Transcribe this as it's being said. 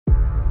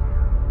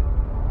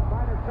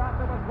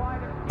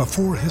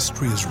Before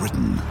history is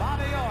written,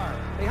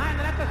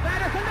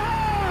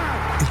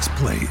 it's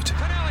played.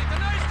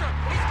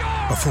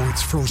 Before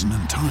it's frozen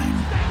in time,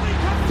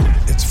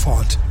 it's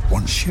fought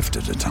one shift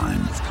at a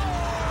time.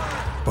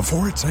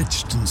 Before it's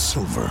etched in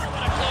silver,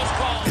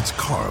 it's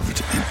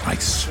carved in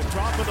ice.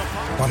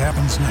 What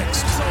happens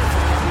next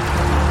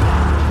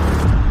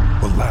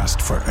will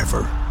last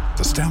forever.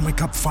 The Stanley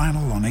Cup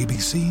Final on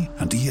ABC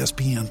and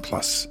ESPN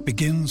Plus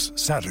begins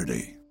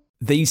Saturday.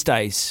 These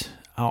days,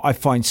 I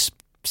find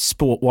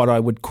sport what I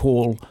would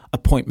call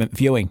appointment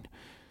viewing,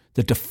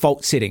 the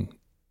default setting.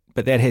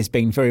 But that has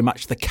been very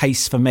much the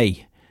case for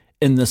me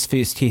in this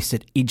first test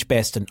at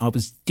Edgbaston. I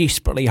was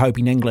desperately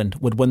hoping England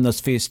would win this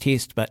first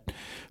test, but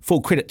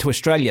full credit to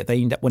Australia, they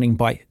end up winning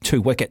by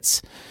 2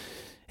 wickets.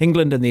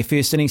 England in their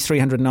first innings,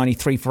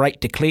 393 for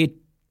 8 declared.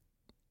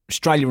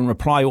 Australia in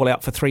reply, all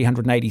out for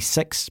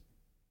 386.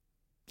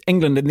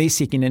 England in their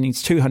second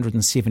innings,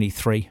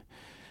 273.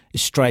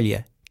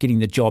 Australia getting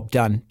the job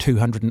done,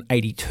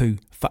 282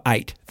 for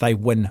 8. They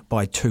win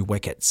by 2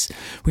 wickets.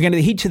 We're going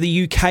to head to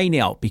the UK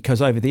now,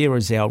 because over there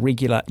is our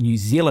regular New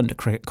Zealand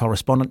cricket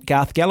correspondent,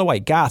 Garth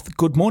Gallaway. Garth,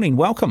 good morning.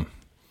 Welcome.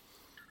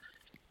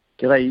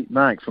 G'day,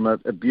 Mark, from a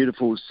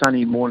beautiful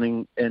sunny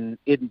morning in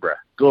Edinburgh.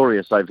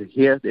 Glorious over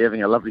here. They're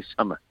having a lovely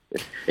summer,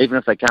 even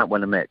if they can't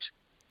win a match.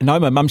 No,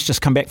 my mum's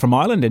just come back from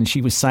Ireland and she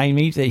was saying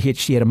to me that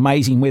she had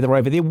amazing weather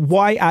over there.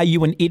 Why are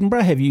you in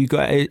Edinburgh? Have you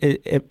got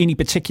any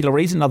particular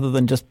reason other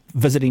than just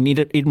visiting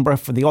Edinburgh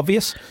for the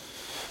obvious?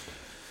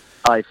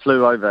 I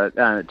flew over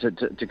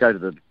to go to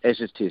the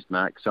Ashes Test,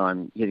 Mark, so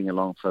I'm heading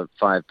along for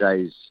 5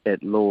 days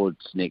at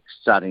Lord's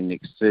starting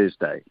next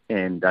Thursday.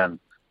 And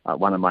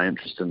one of my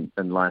interests in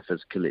life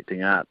is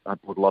collecting art. I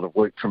bought a lot of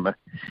work from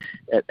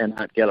an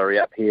art gallery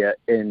up here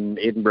in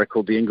Edinburgh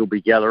called the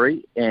Ingleby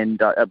Gallery, and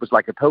it was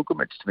like a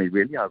pilgrimage to me,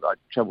 really. I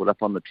travelled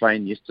up on the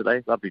train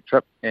yesterday, lovely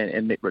trip,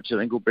 and met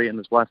Richard Ingleby and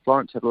his wife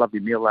Florence, had a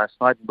lovely meal last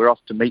night, and we're off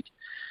to meet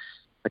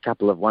a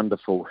couple of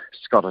wonderful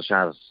Scottish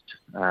artists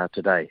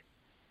today.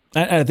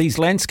 Are these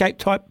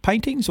landscape-type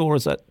paintings, or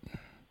is it?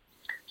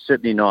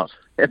 Certainly not.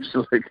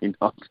 Absolutely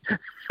not.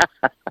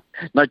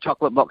 No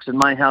chocolate box in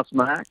my house,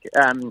 Mark.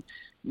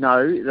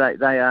 No,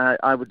 they are.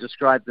 I would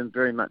describe them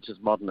very much as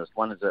modernist.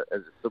 One of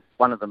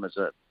them is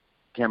a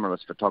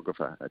cameraless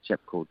photographer, a chap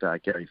called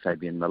Gary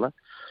Fabian Miller,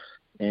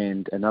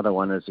 and another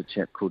one is a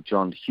chap called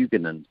John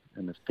Huguenin.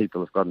 And if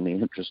people have got any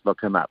interest,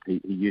 look him up.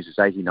 He uses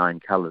 89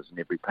 colours in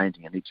every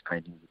painting, and each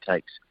painting he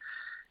takes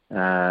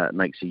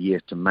makes a year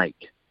to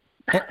make.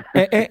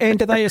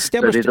 And are they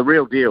established? So there's a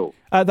real deal.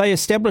 Are they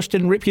established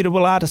and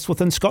reputable artists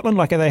within Scotland?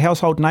 Like, are they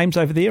household names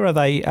over there? Are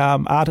they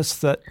artists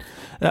that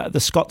the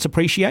Scots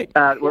appreciate?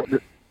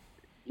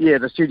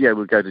 The studio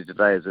we'll go to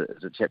today is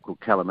a chap called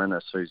Callum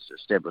Innes, who's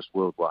established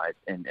worldwide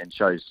and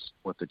shows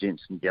with the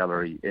Jensen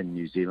Gallery in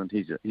New Zealand.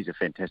 He's a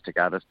fantastic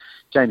artist.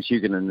 James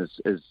Huguenin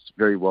is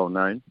very well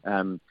known.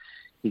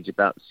 He's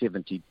about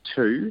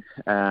 72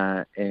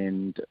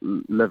 and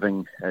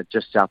living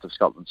just south of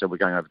Scotland, so we're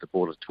going over the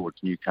border towards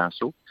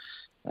Newcastle.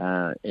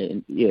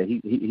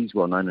 He's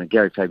well known. And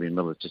Gary Fabian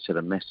Miller just had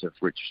a massive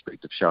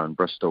retrospective show in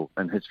Bristol,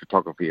 and his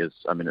photography is,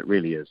 it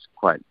really is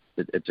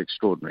it's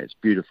extraordinary. It's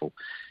beautiful.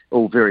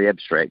 All very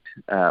abstract,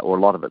 or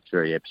a lot of it's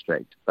very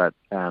abstract, but,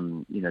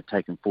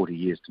 taken 40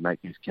 years to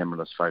make these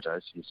cameraless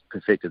photos. He's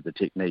perfected the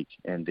technique,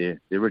 and they're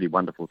really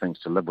wonderful things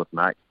to live with,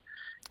 Mark.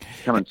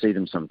 Come and see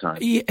them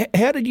sometime.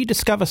 How did you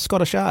discover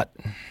Scottish art?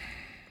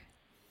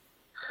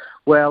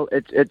 Well,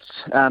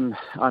 I'm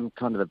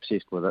kind of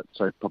obsessed with it,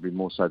 so probably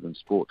more so than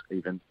sport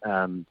even.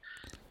 I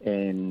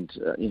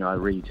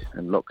read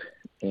and look,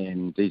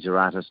 and these are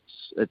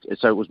artists.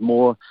 So it was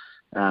more,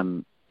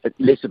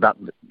 less about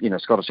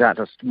Scottish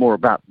artists, more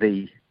about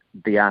the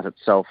art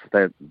itself.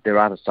 They're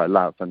artists I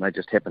love, and they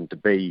just happen to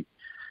be,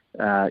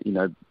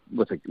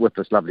 with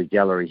this lovely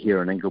gallery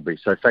here in Ingleby.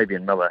 So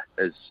Fabian Miller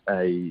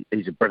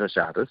he's a British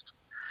artist,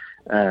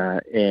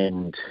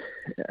 and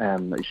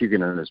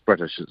Huguenin is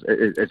British,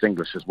 is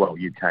English as well,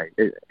 UK,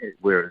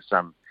 whereas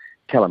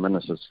Callum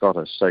Innes is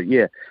Scottish. So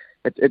yeah,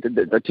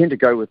 they tend to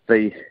go with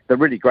the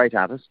really great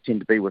artists, tend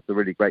to be with the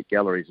really great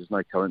galleries. There's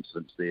no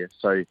coincidence there.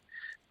 So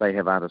they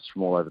have artists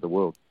from all over the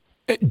world.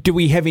 Do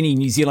we have any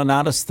New Zealand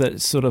artists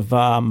that sort of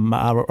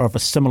are of a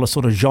similar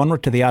sort of genre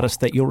to the artists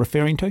that you're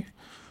referring to?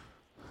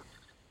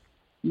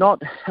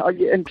 Not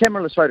in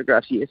cameraless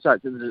photographs, yes. So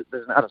there's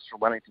an artist from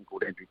Wellington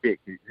called Andrew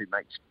Beck who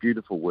makes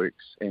beautiful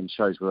works and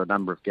shows with a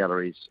number of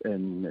galleries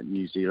in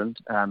New Zealand.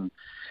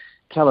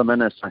 Callum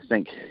Innes, I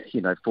think,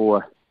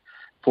 for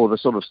the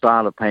sort of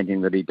style of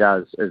painting that he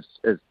does, is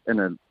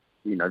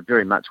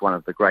very much one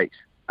of the great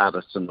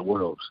artists in the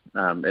world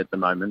at the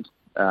moment.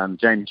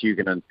 James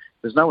Huguenin,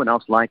 there's no one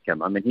else like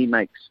him. He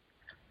makes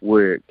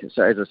work.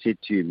 So as I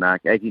said to you,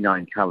 Mark,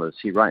 89 colours.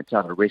 He writes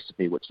out a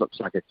recipe which looks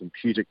like a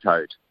computer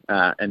code,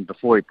 and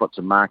before he puts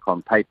a mark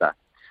on paper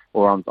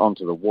or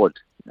onto the wood,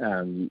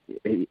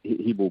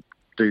 he will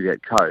do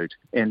that code,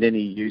 and then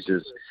he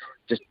uses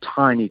just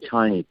tiny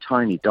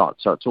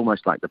dots. So it's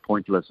almost like the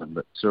pointillism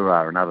that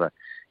Seurat and other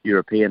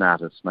European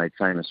artists made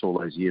famous all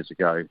those years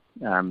ago.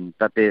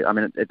 But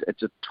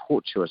it's a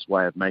tortuous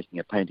way of making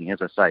a painting.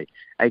 As I say,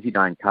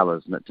 89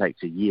 colours, and it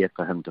takes a year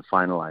for him to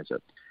finalise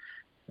it.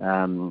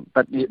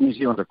 But New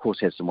Zealand, of course,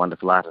 has some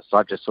wonderful artists.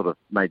 I've just sort of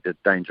made the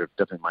danger of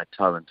dipping my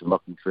toe into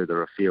looking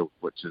further afield,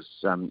 which is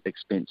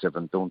expensive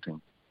and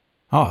daunting.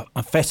 Oh,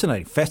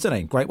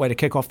 fascinating. Great way to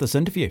kick off this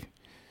interview.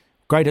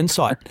 Great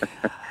insight.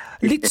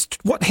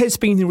 What has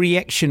been the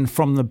reaction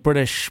from the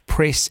British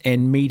press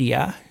and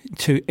media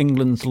to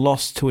England's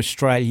loss to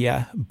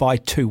Australia by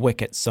 2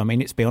 wickets? I mean,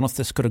 let's be honest,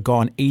 this could have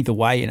gone either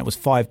way, and it was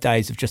 5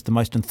 days of just the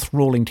most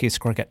enthralling Test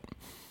cricket.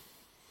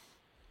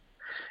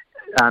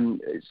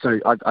 So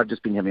I've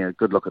just been having a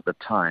good look at the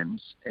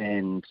Times,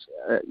 and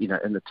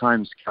and the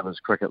Times covers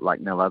cricket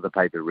like no other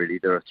paper really.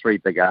 There are 3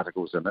 big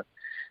articles in it.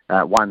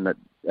 One that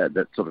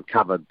sort of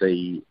covered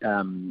the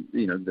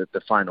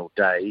final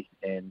day,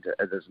 and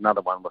there's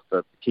another one with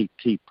the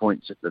key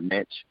points of the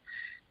match,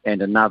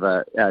 and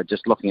another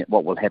just looking at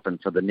what will happen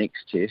for the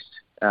next Test.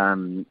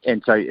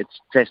 And so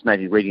it's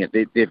fascinating reading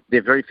it.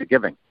 They're very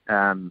forgiving.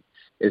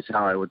 Is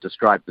how I would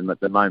describe them at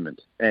the moment.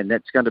 And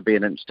that's going to be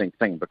an interesting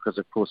thing because,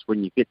 of course,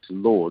 when you get to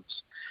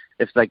Lords,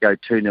 if they go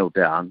 2-0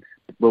 down,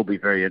 it will be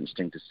very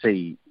interesting to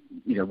see,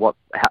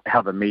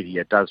 how the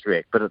media does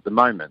react. But at the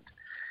moment,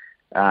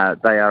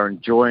 they are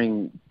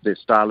enjoying their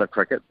style of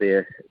cricket.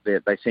 They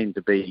seem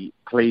to be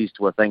pleased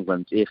with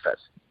England's effort.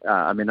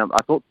 I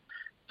thought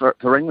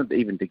for England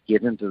even to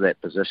get into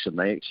that position,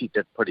 they actually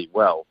did pretty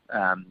well.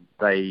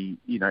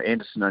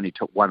 Anderson only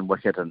took 1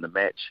 wicket in the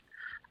match.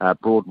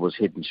 Broad was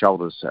head and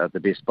shoulders the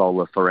best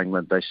bowler for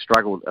England. They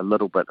struggled a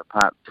little bit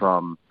apart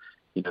from,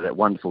 that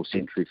wonderful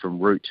century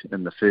from Root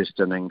in the first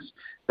innings.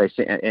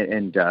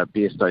 And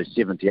Bairstow's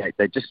 78.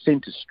 They just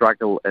seem to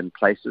struggle in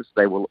places.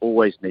 They will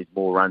always need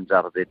more runs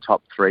out of their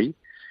top 3.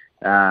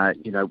 They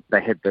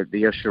had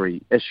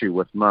the issue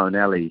with Moeen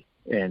Ali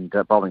and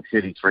bowling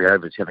 33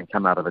 overs, having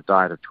come out of a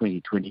diet of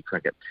 20-20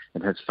 cricket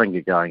and his finger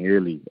going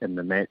early in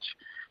the match.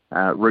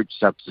 Root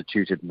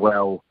substituted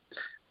well.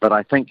 But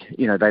I think,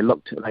 they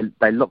looked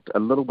a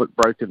little bit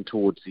broken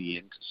towards the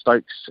end.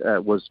 Stokes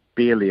was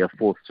barely a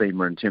 4th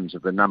seamer in terms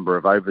of the number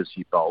of overs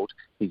he bowled.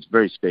 He's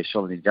very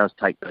special, and he does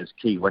take those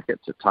key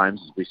wickets at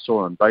times, as we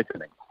saw in both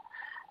innings.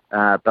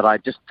 But I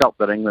just felt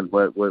that England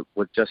were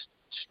just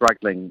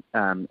struggling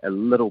a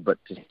little bit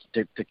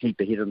to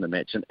keep ahead in the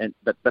match.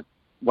 But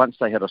once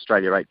they had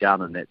Australia 8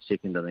 down in that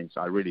second innings,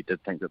 I really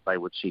did think that they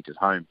would cheat at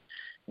home.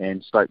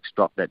 And Stokes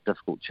dropped that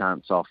difficult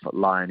chance off at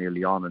Lyon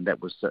early on, and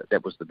that was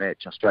the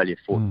match. Australia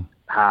fought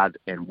hard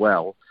and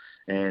well,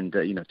 and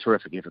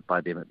terrific effort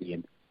by them at the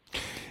end.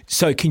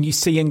 So, can you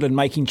see England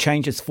making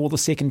changes for the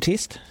second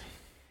Test?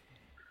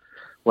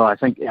 Well, I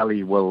think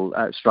Ali will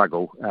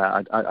struggle.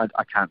 I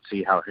can't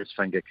see how his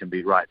finger can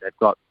be right. They've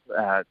got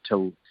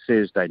till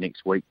Thursday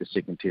next week. The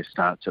second Test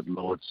starts at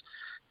Lords.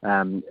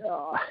 It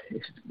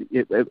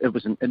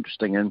was an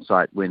interesting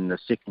insight when the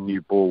second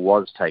new ball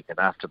was taken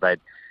after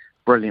they'd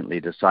brilliantly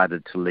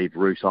decided to leave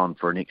Root on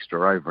for an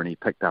extra over, and he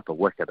picked up a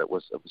wicket. It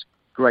was a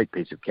great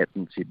piece of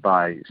captaincy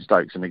by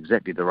Stokes, and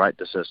exactly the right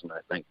decision, I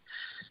think.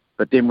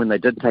 But then when they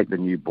did take the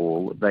new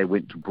ball, they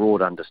went to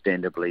Broad,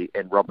 understandably,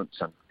 and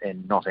Robinson,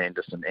 and not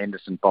Anderson.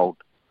 Anderson bowled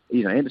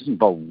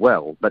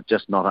well, but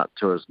just not up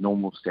to his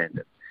normal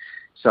standard.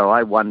 So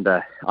I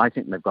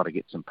think they've got to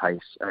get some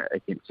pace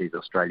against these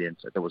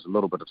Australians. There was a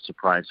little bit of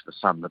surprise for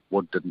some that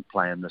Wood didn't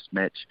play in this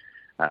match.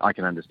 I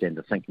can understand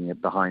the thinking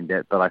behind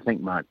that, but I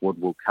think Mark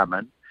Wood will come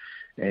in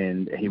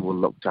and he will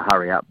look to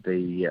hurry up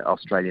the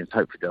Australians.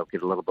 Hopefully they'll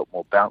get a little bit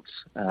more bounce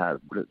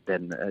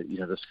than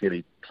this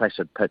fairly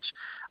placid pitch.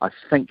 I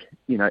think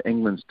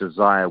England's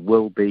desire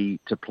will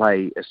be to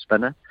play a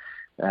spinner.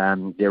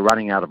 They're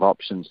running out of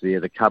options there.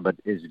 The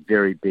cupboard is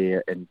very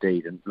bare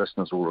indeed, and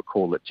listeners will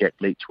recall that Jack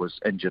Leach was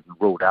injured and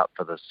ruled out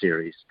for this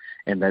series,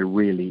 and they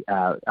really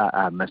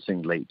are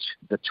missing Leach.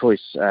 The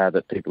choice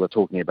that people are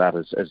talking about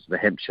is the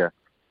Hampshire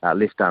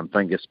left-arm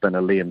finger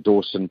spinner Liam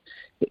Dawson.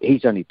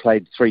 He's only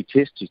played 3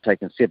 tests. He's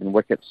taken 7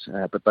 wickets,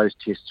 but those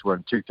tests were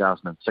in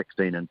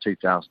 2016 and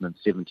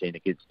 2017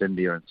 against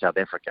India and South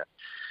Africa.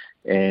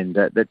 And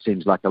that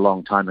seems like a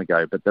long time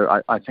ago, but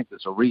I think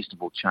there's a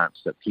reasonable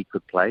chance that he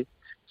could play.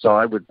 So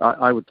I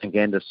would think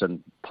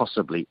Anderson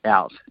possibly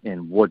out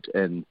and Wood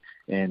in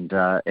and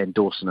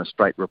Dawson a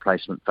straight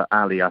replacement for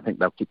Ali. I think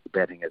they'll keep the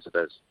batting as it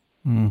is.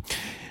 A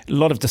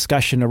lot of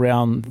discussion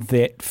around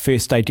that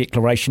first day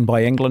declaration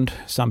by England.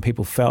 Some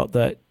people felt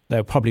that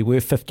they probably were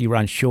 50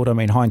 runs short. I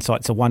mean,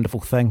 hindsight's a wonderful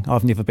thing.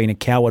 I've never been a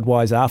coward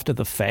wise after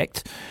the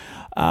fact.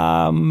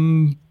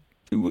 Were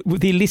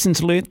there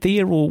lessons learnt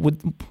there, or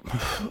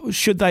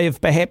should they have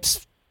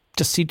perhaps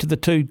just said to the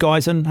 2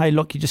 guys in, hey,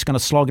 look, you're just going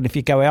to slog it if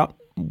you go out?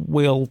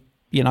 We'll,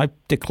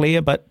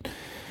 declare. But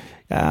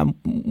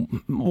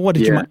what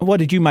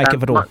did you make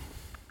of it all?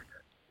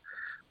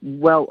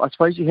 Well, I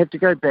suppose you have to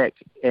go back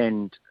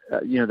and,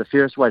 the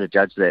fairest way to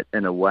judge that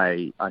in a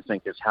way, I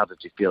think, is how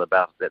did you feel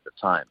about it at the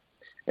time,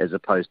 as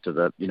opposed to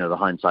the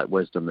hindsight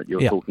wisdom that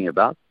you're talking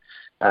about.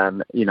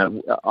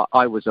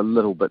 I was a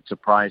little bit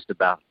surprised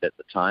about it at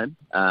the time.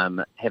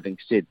 Having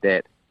said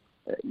that,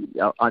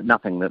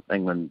 nothing that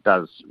England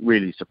does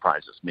really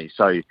surprises me.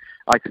 So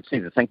I could see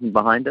the thinking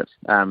behind it.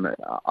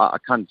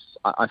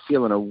 I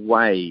feel in a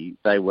way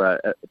they were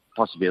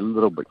possibly a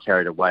little bit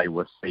carried away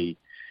with the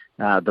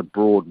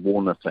broad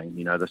Warner thing,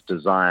 this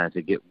desire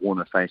to get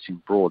Warner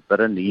facing broad. But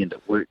in the end,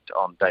 it worked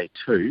on day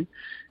 2.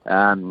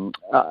 I don't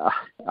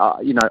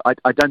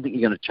think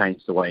you're going to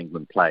change the way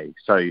England play.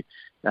 So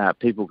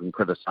people can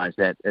criticise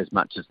that as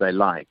much as they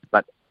like.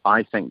 But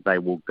I think they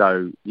will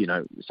go,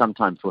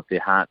 sometimes with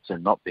their hearts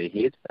and not their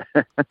head,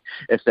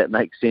 if that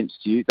makes sense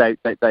to you.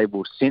 They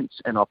will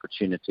sense an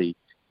opportunity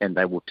and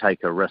they will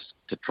take a risk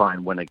to try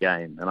and win a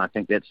game. And I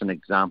think that's an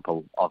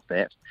example of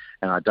that.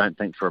 And I don't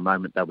think for a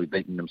moment they'll be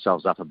beating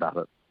themselves up about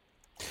it.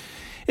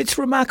 It's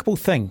a remarkable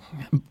thing,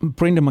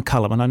 Brendan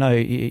McCullum, and I know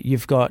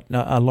you've got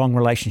a long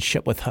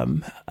relationship with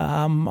him.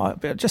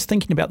 Just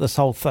thinking about this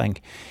whole thing,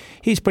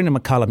 here's Brendan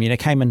McCullum,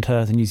 came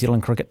into the New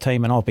Zealand cricket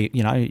team, and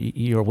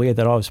you're aware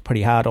that I was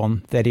pretty hard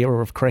on that era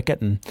of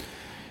cricket and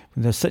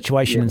the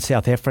situation in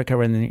South Africa,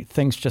 and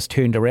things just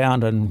turned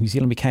around and New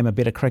Zealand became a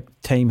better cricket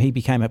team. He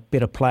became a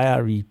better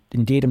player. He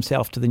endeared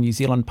himself to the New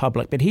Zealand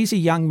public. But he's a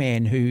young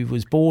man who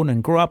was born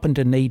and grew up in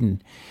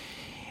Dunedin,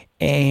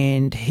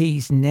 and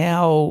he's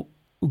now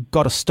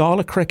got a style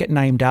of cricket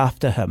named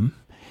after him.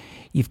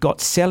 You've got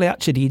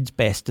sellouts at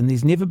Edgbaston.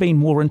 There's never been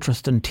more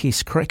interest in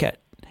Test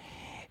cricket.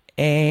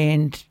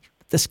 And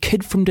this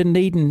kid from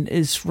Dunedin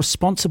is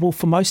responsible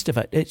for most of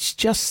it. It's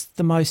just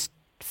the most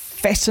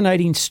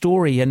fascinating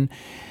story. And,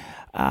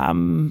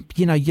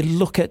 you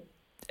look at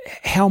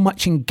how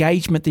much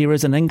engagement there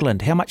is in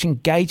England, how much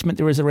engagement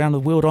there is around the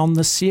world on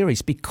this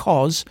series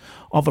because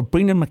of a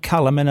Brendan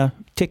McCullum and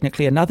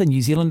technically another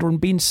New Zealander in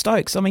Ben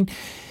Stokes. I mean,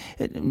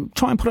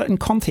 try and put it in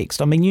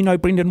context. I mean, you know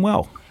Brendan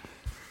well.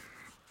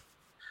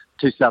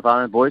 2 South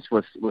Island boys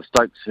with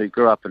Stokes, who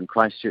grew up in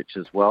Christchurch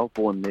as well,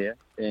 born there.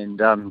 And,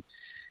 I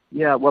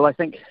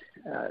think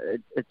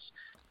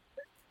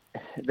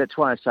that's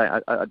why I say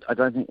I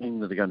don't think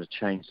England are going to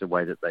change the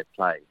way that they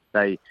play.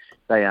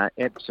 They are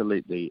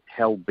absolutely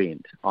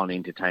hell-bent on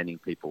entertaining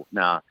people.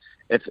 Now,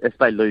 if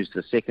they lose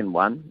the second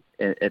one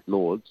at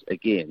Lord's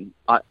again,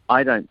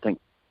 I don't think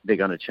they're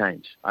going to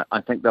change.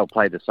 I think they'll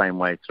play the same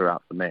way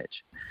throughout the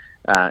match.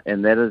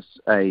 And that is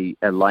a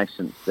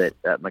license that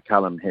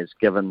McCullum has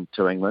given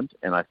to England,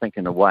 and I think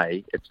in a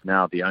way it's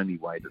now the only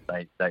way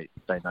that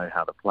they know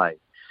how to play.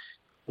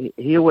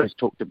 He always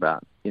talked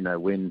about,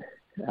 when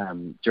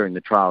during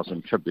the trials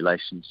and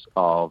tribulations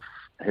of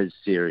his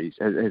series,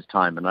 his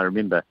time, and I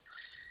remember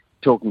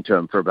talking to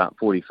him for about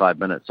 45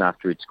 minutes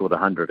after he'd scored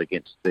 100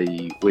 against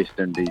the West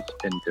Indies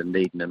in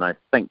Dunedin, and I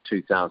think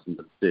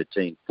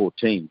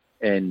 2013-14,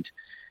 and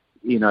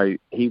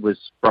he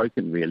was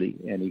broken really,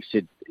 and he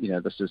said,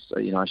 this is,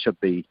 I should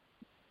be,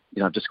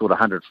 I've just scored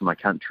 100 for my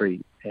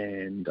country,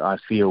 and I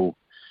feel,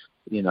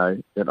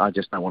 that I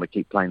just don't want to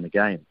keep playing the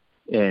game.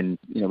 And,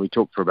 we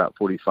talked for about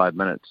 45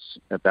 minutes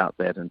about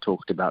that and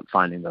talked about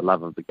finding the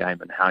love of the game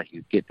and how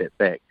you get that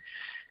back.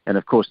 And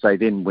of course, they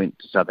then went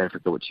to South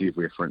Africa, which you've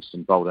referenced,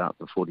 and bowled out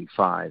the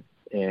 45.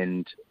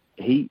 And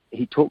he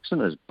talks in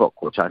his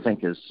book, which I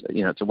think is,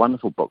 it's a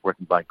wonderful book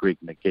written by Greg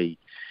McGee,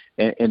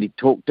 and he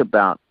talked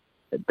about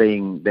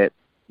being that,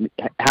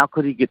 how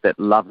could he get that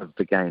love of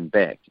the game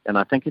back? And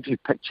I think if you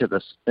picture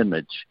this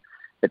image,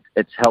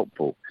 it's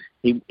helpful.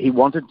 He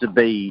wanted to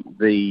be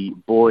the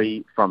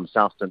boy from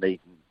South Dunedin,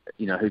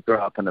 who grew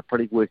up in a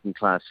pretty working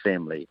class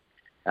family,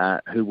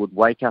 who would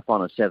wake up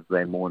on a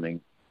Saturday morning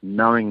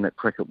knowing that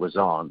cricket was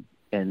on,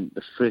 and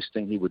the first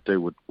thing he would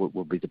do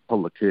would be to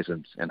pull the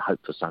curtains and hope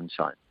for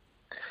sunshine.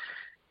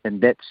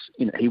 And that's,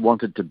 he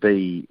wanted to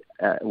be,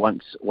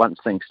 once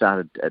things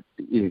started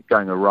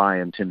going awry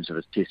in terms of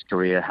his Test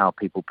career, how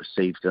people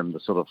perceived him,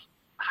 the sort of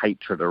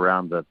hatred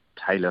around the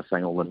Taylor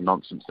thing, all the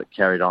nonsense that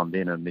carried on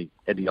then, and the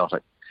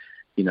idiotic,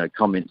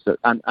 comments that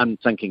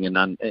unthinking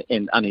and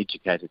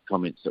uneducated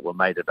comments that were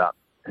made about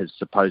his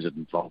supposed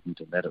involvement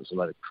in that. It was a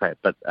load of crap.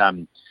 But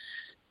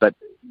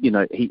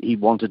he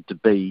wanted to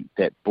be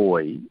that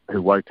boy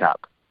who woke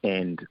up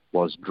and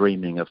was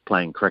dreaming of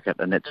playing cricket,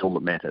 and that's all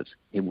that matters.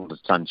 He wanted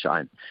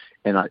sunshine.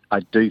 And I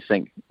do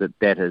think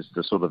that is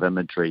the sort of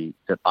imagery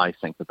that I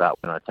think about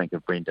when I think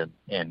of Brendan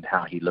and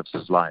how he lives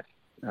his life.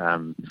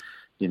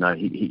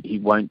 He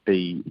won't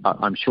be,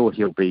 I'm sure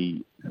he'll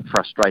be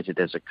frustrated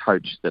as a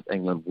coach that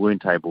England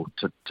weren't able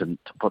to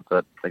put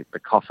the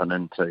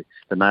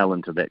nail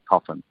into that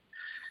coffin.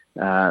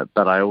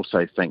 But I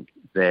also think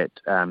that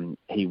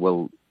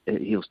he'll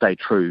stay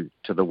true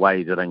to the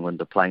way that England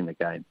are playing the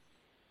game.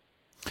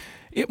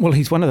 Yeah, well,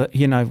 he's one of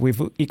the, we've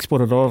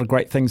exported a lot of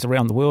great things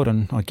around the world,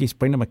 and I guess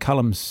Brendan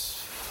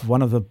McCullum's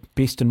one of the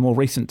best in more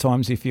recent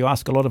times if you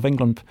ask a lot of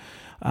England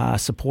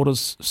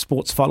supporters,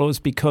 sports followers,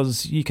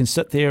 because you can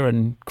sit there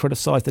and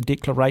criticise the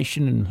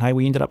declaration and, hey,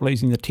 we ended up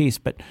losing the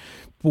Test, but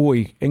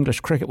boy, English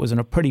cricket was in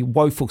a pretty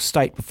woeful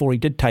state before he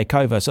did take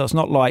over. So it's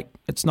not like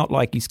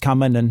he's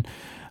come in and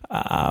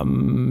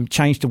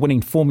changed the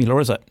winning formula,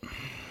 is it?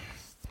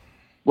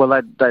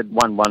 Well, they'd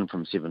won 1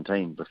 from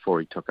 17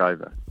 before he took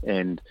over,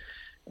 and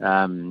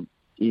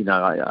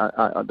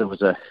there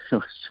was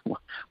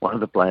one of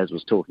the players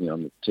was talking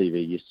on the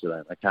TV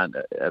yesterday.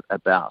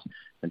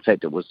 In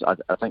fact, it was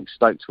I think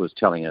Stokes was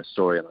telling a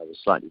story, and I was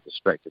slightly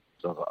distracted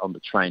on the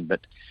train,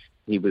 but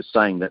he was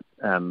saying that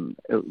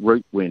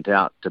Root went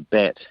out to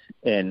bat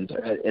and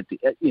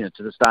to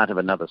the start of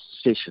another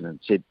session and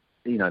said,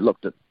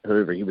 looked at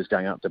whoever he was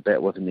going out to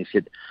bat with, and he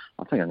said,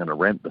 I think I'm going to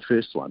ramp the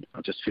first one.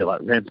 I just feel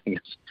like ramping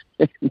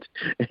it.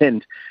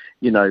 and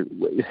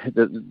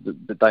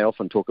they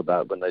often talk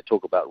about, when they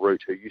talk about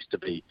Root, who used to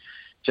be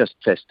just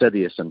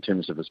fastidious in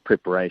terms of his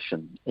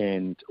preparation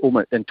and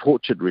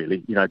tortured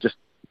really, just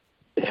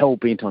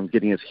hell-bent on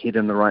getting his head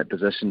in the right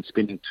position,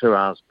 spending 2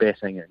 hours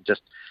batting and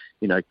just,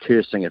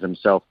 cursing at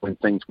himself when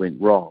things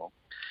went wrong.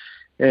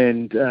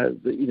 And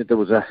there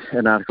was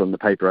an article in the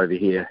paper over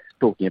here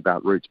talking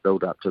about Root's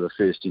build-up to the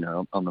first,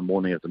 on the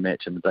morning of the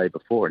match and the day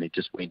before, and he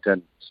just went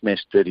in,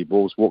 smashed 30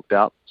 balls, walked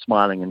out,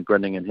 smiling and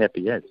grinning and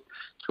happy as.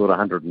 Scored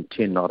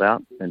 110 not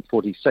out and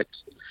 46.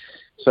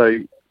 So,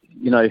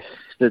 there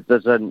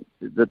is an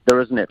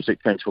absolute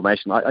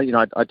transformation.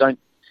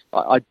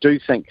 I do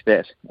think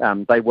that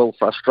they will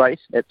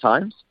frustrate at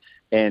times,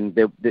 and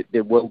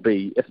there will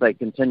be, if they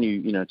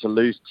continue, to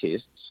lose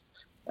tests,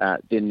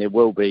 then there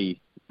will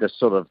be this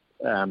sort of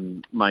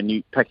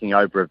minute picking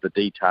over of the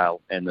detail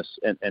and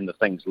the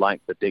things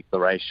like the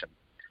declaration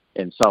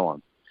and so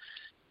on.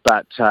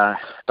 But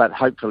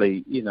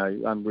hopefully,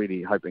 I'm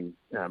really hoping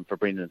for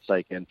Brendan's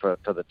sake and for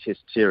the Test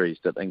series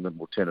that England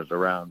will turn it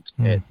around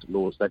at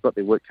Lord's. They've got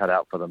their work cut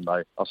out for them,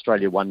 though.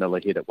 Australia 1-0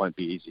 ahead, it won't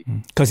be easy.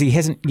 Because he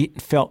hasn't yet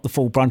felt the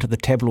full brunt of the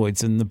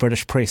tabloids and the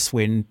British press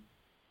when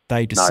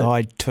they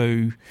decide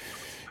to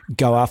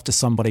go after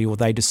somebody, or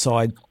they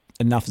decide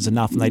enough is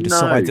enough and they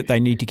decide that they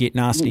need to get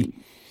nasty.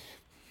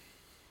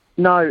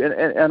 No,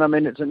 and I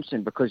mean, it's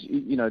interesting because,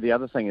 the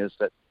other thing is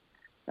that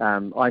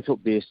I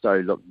thought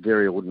Bairstow looked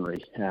very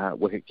ordinary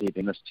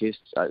wicket-keeping in this test.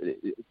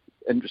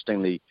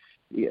 Interestingly,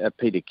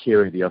 Peter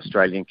Carey, the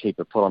Australian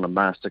keeper, put on a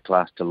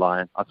masterclass to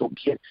Lyon. I thought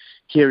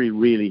Carey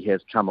really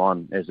has come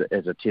on as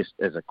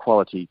a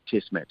quality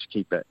test match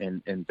keeper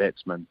and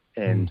batsman,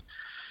 and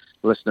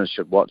listeners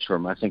should watch for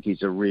him. I think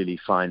he's a really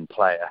fine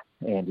player,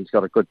 and he's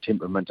got a good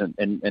temperament.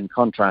 And in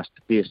contrast,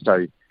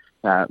 Bairstow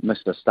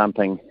missed a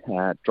stumping,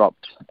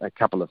 dropped a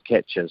couple of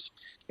catches,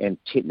 and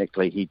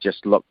technically he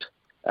just looked.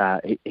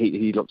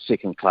 He looked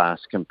second class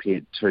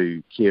compared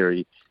to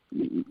Carey.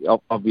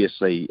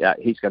 Obviously,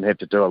 he's going to have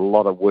to do a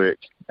lot of work.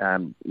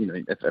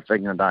 If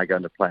England are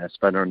going to play a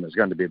spinner and there's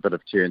going to be a bit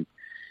of turn,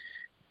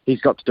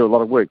 he's got to do a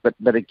lot of work.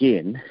 But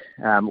again,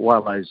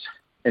 while those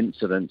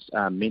incidents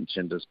are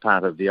mentioned as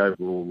part of the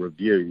overall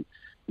review,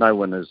 no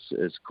one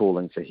is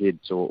calling for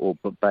heads or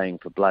baying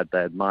for blood. They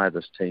admire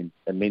this team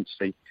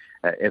immensely.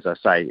 As I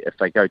say, if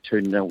they go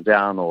 2-0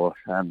 down or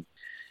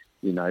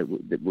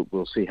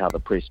we'll see how the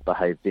press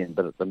behave then.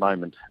 But at the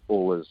moment,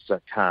 all is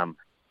calm.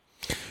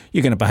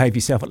 You're going to behave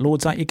yourself at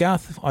Lord's, aren't you,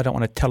 Garth? I don't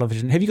want a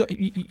television. Have you got?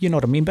 You're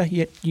not a member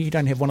yet. You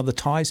don't have one of the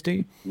ties, do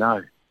you?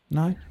 No.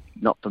 No.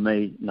 Not for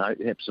me. No,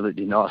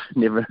 absolutely not.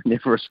 Never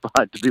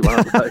aspired to be one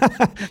of those.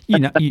 you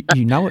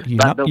know it. You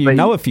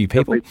know a few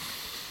people.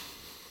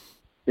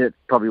 It's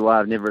probably why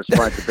I've never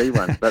aspired to be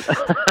one. But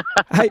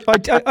hey,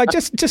 I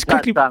just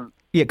quickly.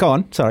 Yeah, go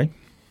on. Sorry.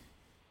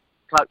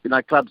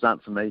 Clubs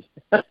aren't for me.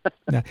 No.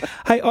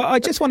 Hey, I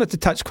just wanted to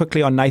touch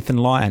quickly on Nathan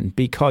Lyon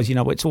because,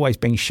 it's always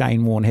been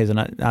Shane Warne, hasn't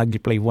it?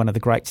 Arguably one of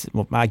the greats,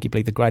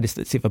 arguably the greatest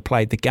that's ever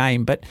played the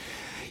game. But,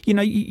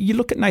 you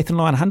look at Nathan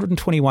Lyon,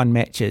 121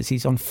 matches.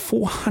 He's on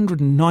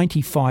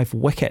 495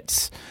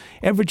 wickets,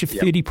 average of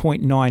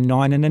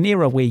 30.99 in an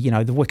era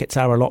where, the wickets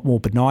are a lot more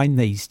benign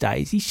these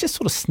days. He's just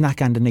sort of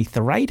snuck underneath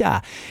the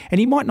radar.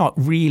 And he might not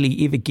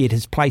really ever get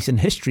his place in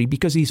history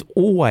because he's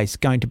always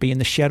going to be in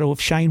the shadow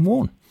of Shane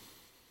Warne.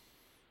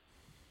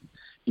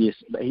 Yes,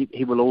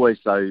 he will always,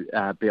 though,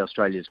 be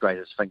Australia's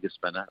greatest finger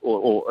spinner,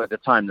 or at the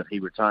time that he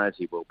retires,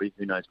 he will be.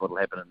 Who knows what will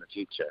happen in the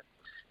future?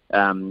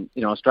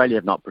 Australia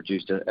have not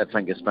produced a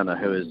finger spinner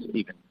who is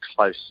even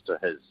close to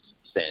his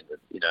standard.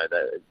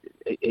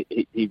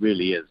 He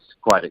really is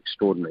quite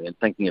extraordinary. And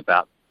thinking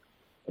about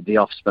the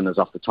off spinners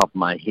off the top of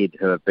my head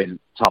who have been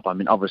top, I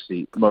mean,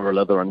 obviously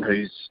Muralitharan,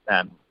 whose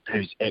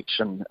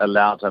action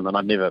allowed him, and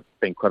I've never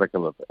been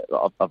critical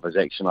of his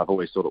action. I've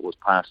always thought it was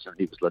past and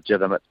he was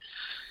legitimate.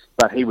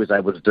 But he was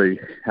able to do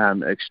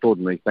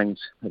extraordinary things.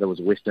 There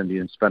was a West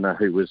Indian spinner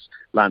who was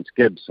Lance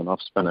Gibbs, an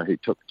off spinner who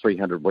took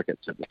 300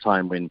 wickets at the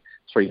time when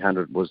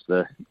 300 was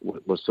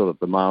sort of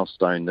the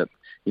milestone that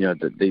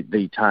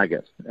the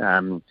target.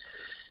 And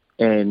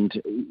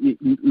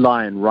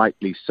Lyon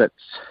rightly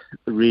sits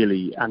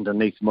really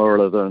underneath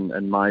Muralitharan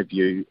in my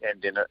view,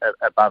 and then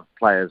above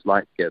players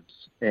like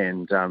Gibbs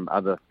and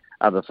other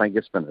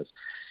finger spinners.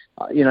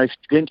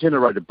 Glenn Turner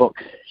wrote a book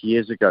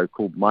years ago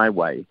called My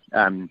Way.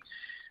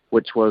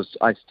 Which was,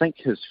 I think,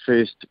 his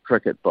first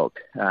cricket book,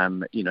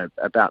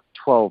 about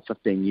 12,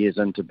 15 years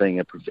into being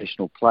a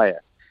professional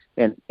player.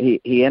 And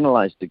he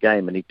analysed the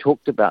game and he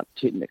talked about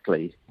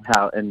technically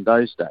how in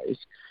those days,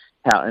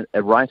 how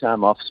a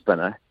right-arm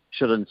off-spinner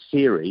should, in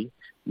theory,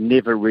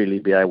 never really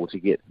be able to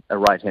get a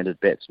right-handed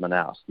batsman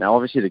out. Now,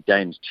 obviously, the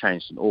game's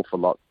changed an awful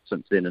lot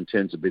since then in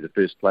terms of being the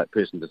first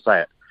person to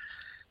say it.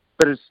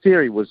 But his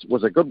theory was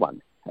a good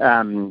one.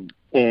 And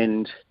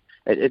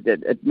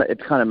it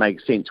kind of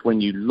makes sense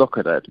when you look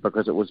at it,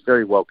 because it was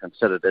very well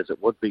considered, as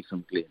it would be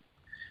from Glenn.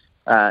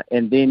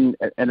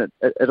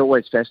 It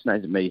always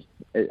fascinated me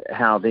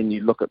how then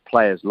you look at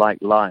players like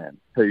Lyon,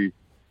 who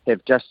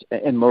have just,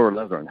 and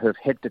Muralidharan, who have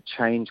had to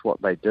change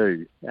what they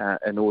do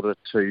in order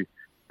to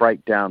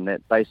break down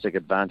that basic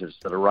advantage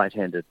that a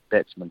right-handed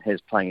batsman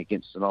has playing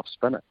against an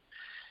off-spinner.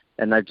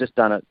 And they've just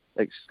done it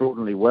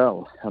extraordinarily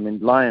well. I mean,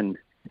 Lyon,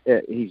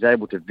 he's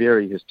able to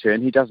vary his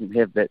turn. He doesn't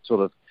have that sort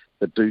of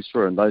the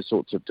deucer and those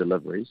sorts of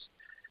deliveries,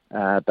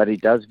 but he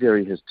does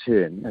vary his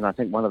turn. And I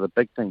think one of the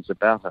big things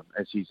about him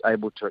is he's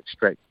able to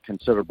extract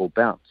considerable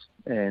bounce,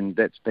 and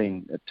that's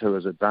been to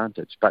his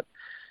advantage. But,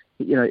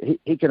 you know,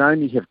 he can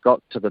only have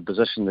got to the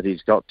position that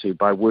he's got to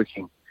by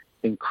working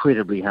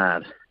incredibly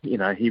hard. You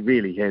know, he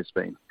really has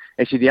been.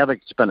 Actually, the other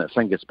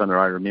finger spinner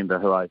I remember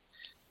who I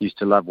used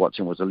to love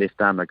watching was a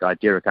left-armer guy,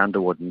 Derek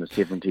Underwood, in the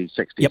 70s,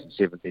 60s and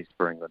 70s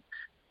for England.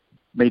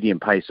 Medium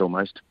pace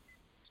almost.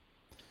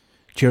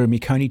 Jeremy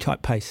Coney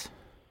type pace.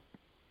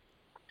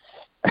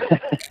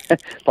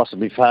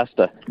 Possibly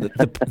faster.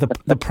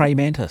 The praying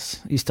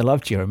mantis. Used to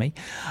love Jeremy.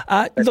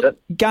 Look,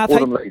 Garth,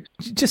 hey,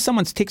 just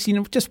someone's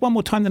texting. Just one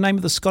more time, the name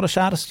of the Scottish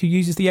artist who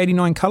uses the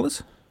 89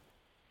 colours.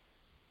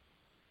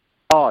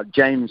 Oh,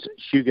 James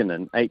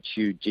Hugonin,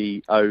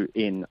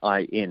 Hugonin,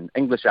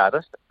 English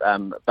artist,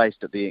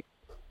 based at the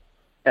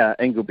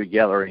Ingleby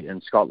Gallery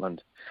in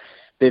Scotland.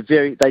 They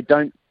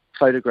don't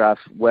photograph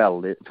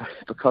well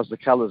because the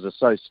colours are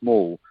so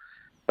small.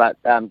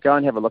 But go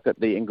and have a look at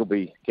the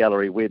Ingleby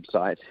Gallery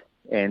website,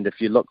 and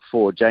if you look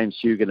for James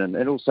Hugonin,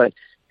 and also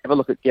have a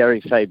look at Gary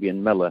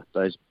Fabian Miller,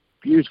 those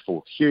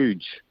beautiful,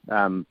 huge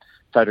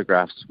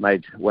photographs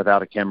made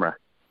without a camera.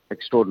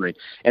 Extraordinary.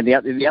 And the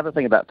other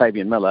thing about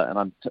Fabian Miller, and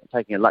I'm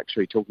taking a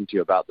luxury talking to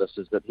you about this,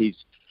 is that he's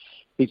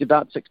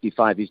about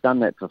 65. He's done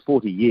that for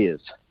 40 years,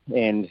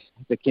 and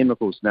the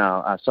chemicals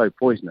now are so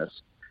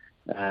poisonous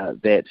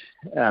that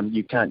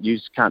you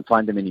can't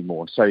find them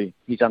anymore. So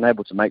he's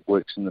unable to make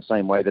works in the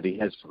same way that he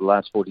has for the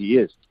last 40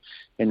 years.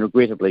 And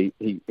regrettably,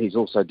 he's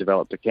also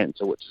developed a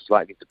cancer, which is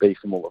likely to be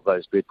from all of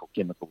those dreadful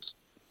chemicals.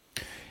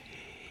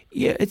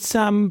 Yeah,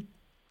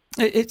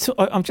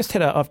 I've just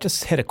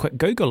had a quick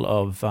Google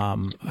of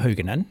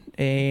Hugonin,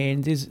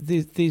 and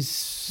there's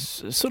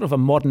sort of a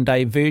modern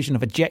day version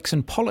of a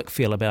Jackson Pollock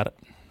feel about it.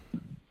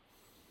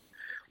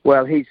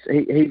 Well, he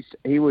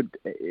would,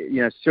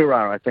 you know,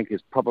 Surah, I think,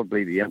 is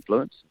probably the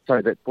influence.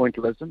 So that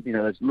pointillism, you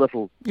know, those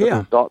little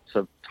dots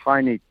of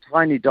tiny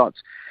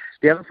dots.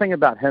 The other thing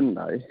about him,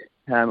 though,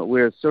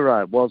 whereas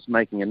Surah was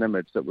making an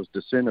image that was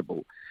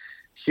discernible,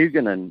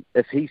 Hugonin,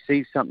 if he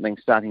sees something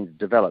starting to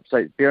develop,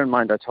 so bear in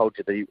mind I told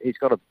you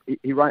that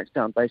he writes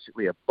down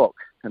basically a book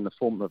in the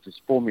form of his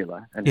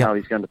formula and how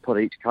he's going to put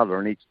each colour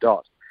on each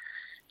dot.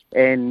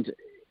 And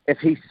if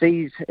he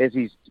sees, as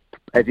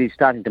he's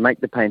starting to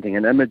make the painting,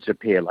 an image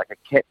appear like a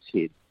cat's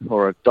head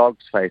or a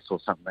dog's face or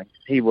something,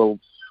 he will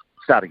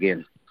start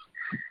again.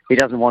 He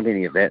doesn't want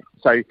any of that.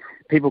 So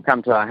people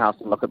come to our house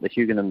and look at the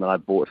Hugonin that I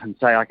bought and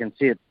say, I can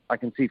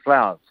see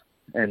flowers.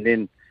 And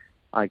then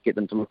I get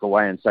them to look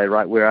away and say,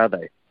 right, where are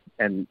they?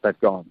 And they've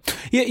gone.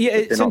 Yeah,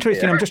 it's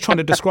interesting. I'm just trying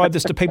to describe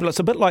this to people. It's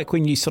a bit like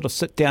when you sort of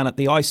sit down at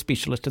the eye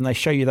specialist and they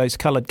show you those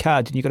coloured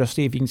cards, and you've got to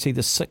see if you can see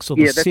the 6 or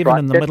the 7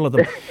 in the middle of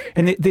them.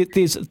 And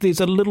there's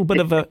a little bit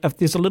of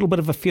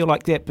a feel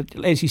like that.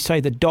 But as you say,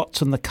 the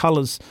dots and the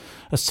colours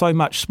are so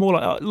much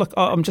smaller. Look,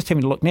 I'm just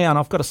having a look now, and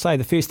I've got to say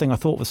the first thing I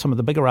thought was some of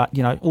the bigger art,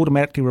 you know,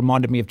 automatically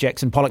reminded me of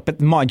Jackson Pollock.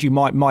 But mind you,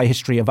 my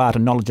history of art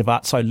and knowledge of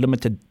art so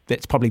limited.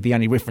 That's probably the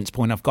only reference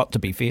point I've got, to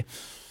be fair.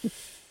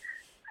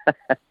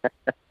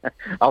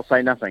 I'll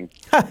say nothing.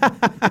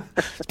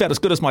 It's about as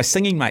good as my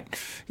singing, mate.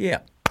 Yeah.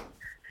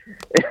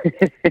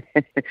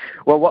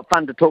 Well, what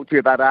fun to talk to you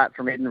about art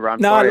from Edinburgh.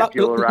 I hope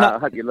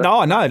you're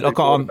Look,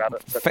 I'm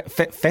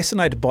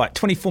fascinated by it.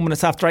 24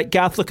 minutes after 8.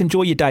 Garth, look,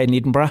 enjoy your day in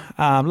Edinburgh.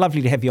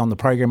 Lovely to have you on the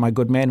program, my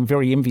good man. I'm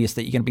very envious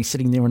that you're going to be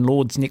sitting there in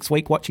Lords next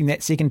week watching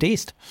that second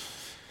test.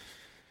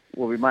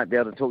 Well, we might be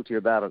able to talk to you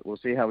about it. We'll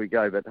see how we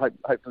go, but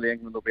hopefully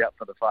England will be up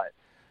for the fight.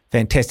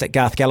 Fantastic.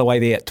 Garth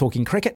Gallaway there talking cricket.